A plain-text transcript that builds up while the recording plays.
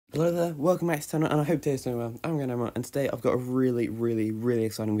Hello there, welcome back to the channel, and I hope today's doing well. I'm Grand Admiral, and today I've got a really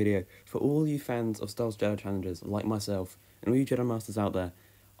exciting video for all you fans of Star Wars Jedi challenges like myself, and all you Jedi Masters out there.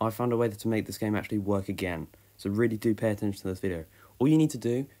 I found a way to make this game actually work again, so really do pay attention to this video. All you need to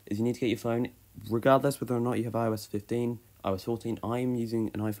do is you need to get your phone, regardless whether or not you have iOS 15, iOS 14, I'm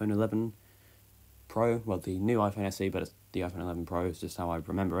using an iPhone 11 Pro, well the new iPhone SE, but it's the iPhone 11 Pro is just how I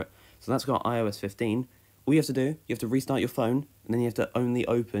remember it. So that's got iOS 15. All you have to do, you have to restart your phone, and then you have to only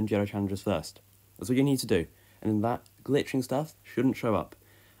open Jedi Challenges first. That's what you need to do. And then that glitching stuff shouldn't show up.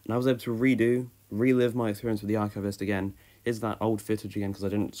 And I was able to relive my experience with the Archivist again. Here's that old footage again, because I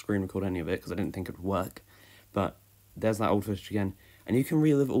didn't screen record any of it, because I didn't think it would work. But there's that old footage again. And you can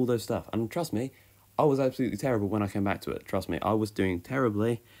relive all those stuff. And trust me, I was absolutely terrible when I came back to it. Trust me, I was doing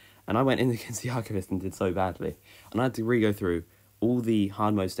terribly. And I went in against the Archivist and did so badly. And I had to re-go through all the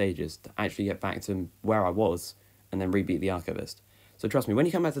hard mode stages to actually get back to where I was and then rebeat the Archivist. So trust me, when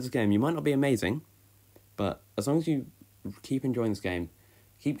you come back to this game, you might not be amazing, but as long as you keep enjoying this game,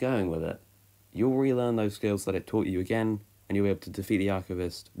 keep going with it, you'll relearn those skills that it taught you again, and you'll be able to defeat the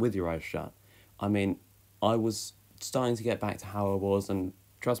Archivist with your eyes shut. I mean, I was starting to get back to how I was, and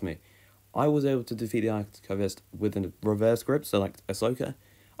trust me, I was able to defeat the Archivist with a reverse grip, so like Ahsoka.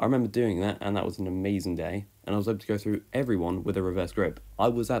 I remember doing that, and that was an amazing day, and I was able to go through everyone with a reverse grip. I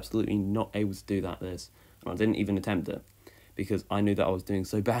was absolutely not able to do that and I didn't even attempt it, because I knew that I was doing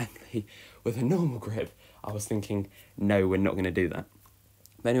so badly with a normal grip. I was thinking, no, we're not going to do that.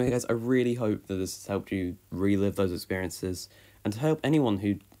 But anyway, guys, I really hope that this has helped you relive those experiences, and to help anyone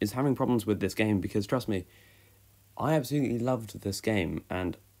who is having problems with this game, because trust me, I absolutely loved this game,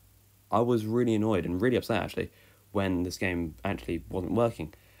 and I was really annoyed and really upset, actually, when this game actually wasn't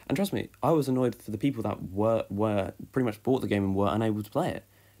working. And trust me, I was annoyed for the people that were pretty much bought the game and were unable to play it.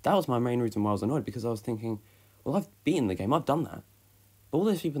 That was my main reason why I was annoyed, because I was thinking, well, I've beaten the game, I've done that. All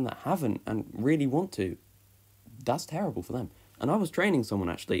those people that haven't and really want to, that's terrible for them. And I was training someone,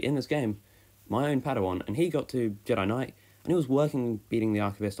 actually, in this game, my own Padawan, and he got to Jedi Knight, and he was working beating the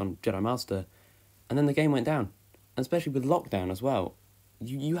Archivist on Jedi Master, and then the game went down. And especially with lockdown as well.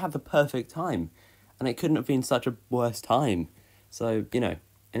 You had the perfect time, and it couldn't have been such a worse time. So, you know.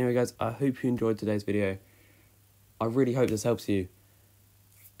 Anyway, guys, I hope you enjoyed today's video. I really hope this helps you,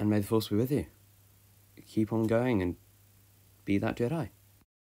 and may the Force be with you. Keep on going and be that Jedi.